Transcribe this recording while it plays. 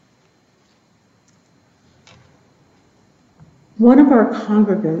One of our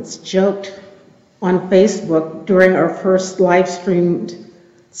congregants joked on Facebook during our first live streamed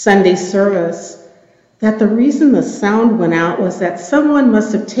Sunday service that the reason the sound went out was that someone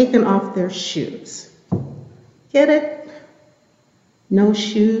must have taken off their shoes. Get it? No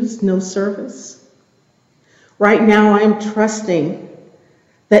shoes, no service. Right now, I'm trusting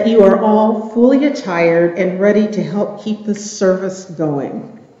that you are all fully attired and ready to help keep this service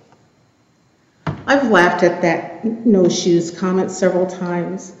going. I've laughed at that no shoes comment several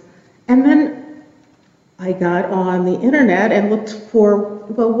times, and then I got on the internet and looked for,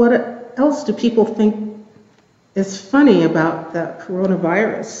 well, what else do people think is funny about the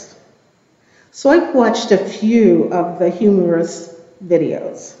coronavirus? So I've watched a few of the humorous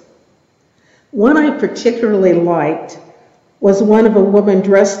videos. One I particularly liked was one of a woman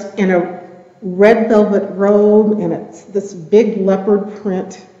dressed in a red velvet robe and it's this big leopard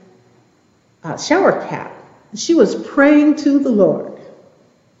print shower cap. She was praying to the Lord.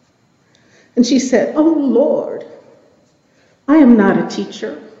 And she said, "Oh Lord, I am not a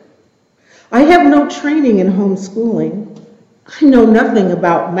teacher. I have no training in homeschooling. I know nothing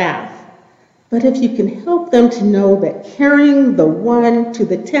about math. But if you can help them to know that carrying the 1 to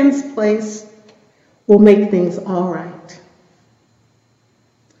the 10's place will make things all right."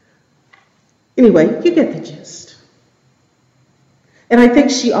 Anyway, you get the gist. And I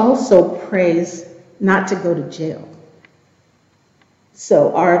think she also prays not to go to jail.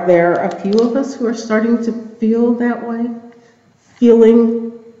 So are there a few of us who are starting to feel that way?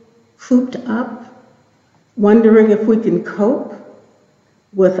 Feeling cooped up? Wondering if we can cope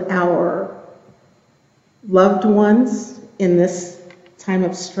with our loved ones in this time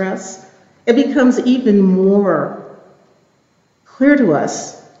of stress? It becomes even more clear to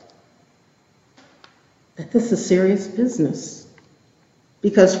us that this is serious business.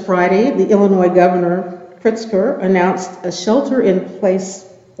 Because Friday, the Illinois Governor Pritzker announced a shelter-in-place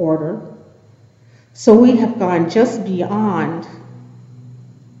order. So we have gone just beyond,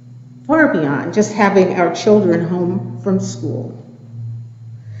 far beyond, just having our children home from school.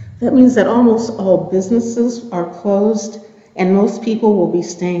 That means that almost all businesses are closed and most people will be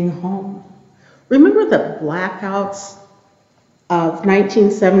staying home. Remember the blackouts of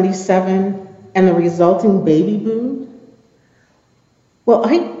 1977 and the resulting baby boom? Well,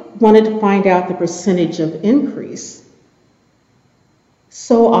 I wanted to find out the percentage of increase,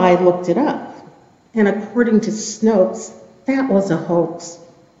 so I looked it up. And according to Snopes, that was a hoax.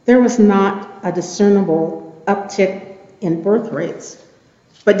 There was not a discernible uptick in birth rates.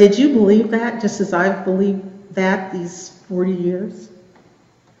 But did you believe that, just as I've believed that these 40 years?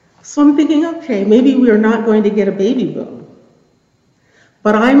 So I'm thinking, okay, maybe we are not going to get a baby boom.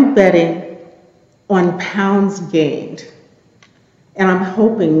 But I'm betting on pounds gained. And I'm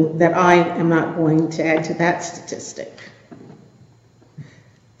hoping that I am not going to add to that statistic.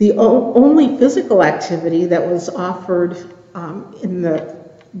 The only physical activity that was offered in the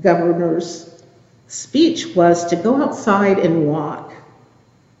governor's speech was to go outside and walk.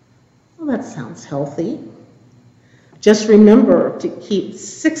 Well, that sounds healthy. Just remember to keep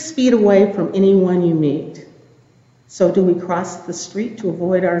 6 feet away from anyone you meet. So do we cross the street to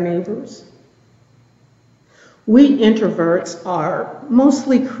avoid our neighbors? We introverts are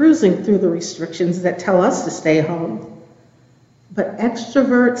mostly cruising through the restrictions that tell us to stay home. But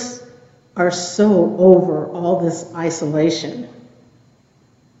extroverts are so over all this isolation.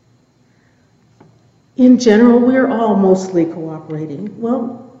 In general, we're all mostly cooperating.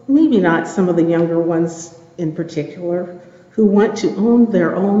 Well, maybe not some of the younger ones in particular who want to own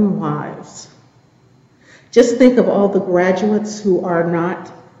their own lives. Just think of all the graduates who are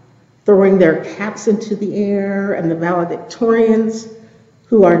not throwing their caps into the air and the valedictorians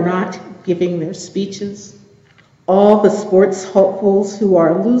who are not giving their speeches. All the sports hopefuls who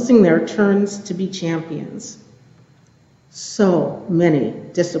are losing their turns to be champions. So many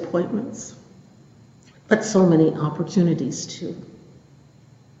disappointments, but so many opportunities too.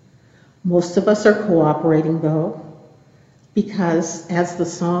 Most of us are cooperating though, because as the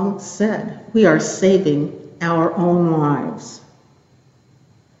song said, we are saving our own lives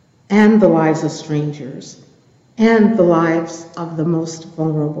and the lives of strangers and the lives of the most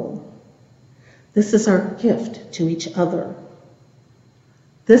vulnerable. This is our gift to each other.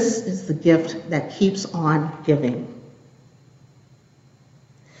 This is the gift that keeps on giving.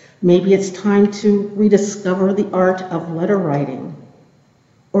 Maybe it's time to rediscover the art of letter writing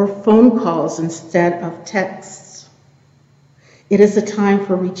or phone calls instead of texts. It is a time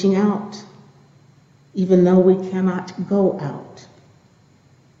for reaching out, even though we cannot go out.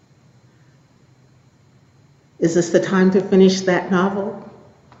 Is this the time to finish that novel?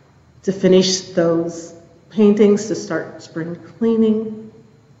 To finish those paintings to start spring cleaning?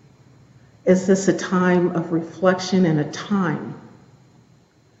 Is this a time of reflection and a time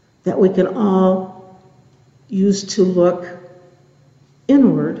that we can all use to look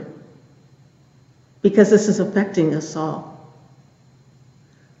inward? Because this is affecting us all.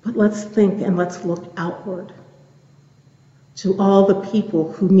 But let's think and let's look outward to all the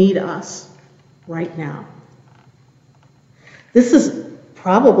people who need us right now. This is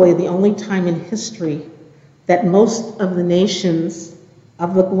probably the only time in history that most of the nations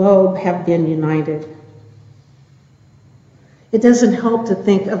of the globe have been united. It doesn't help to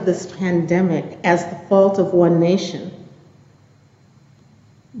think of this pandemic as the fault of one nation.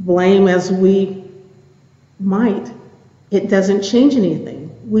 Blame as we might, it doesn't change anything.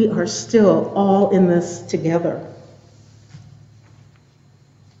 We are still all in this together.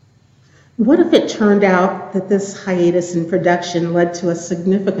 What if it turned out that this hiatus in production led to a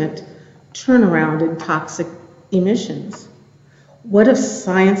significant turnaround in toxic emissions? What if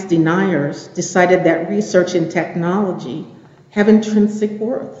science deniers decided that research and technology have intrinsic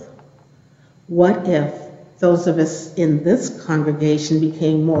worth? What if those of us in this congregation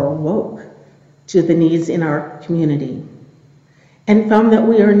became more woke to the needs in our community and found that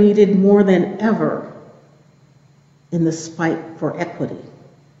we are needed more than ever in this fight for equity?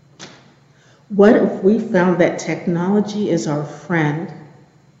 What if we found that technology is our friend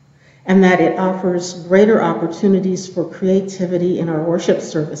and that it offers greater opportunities for creativity in our worship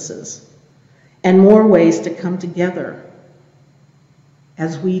services and more ways to come together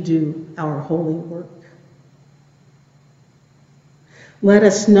as we do our holy work? Let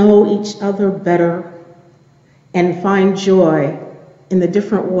us know each other better and find joy in the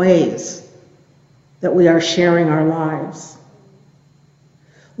different ways that we are sharing our lives.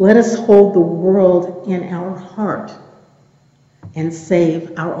 Let us hold the world in our heart and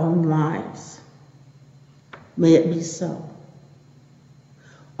save our own lives. May it be so.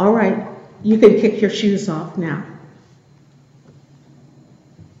 All right, you can kick your shoes off now.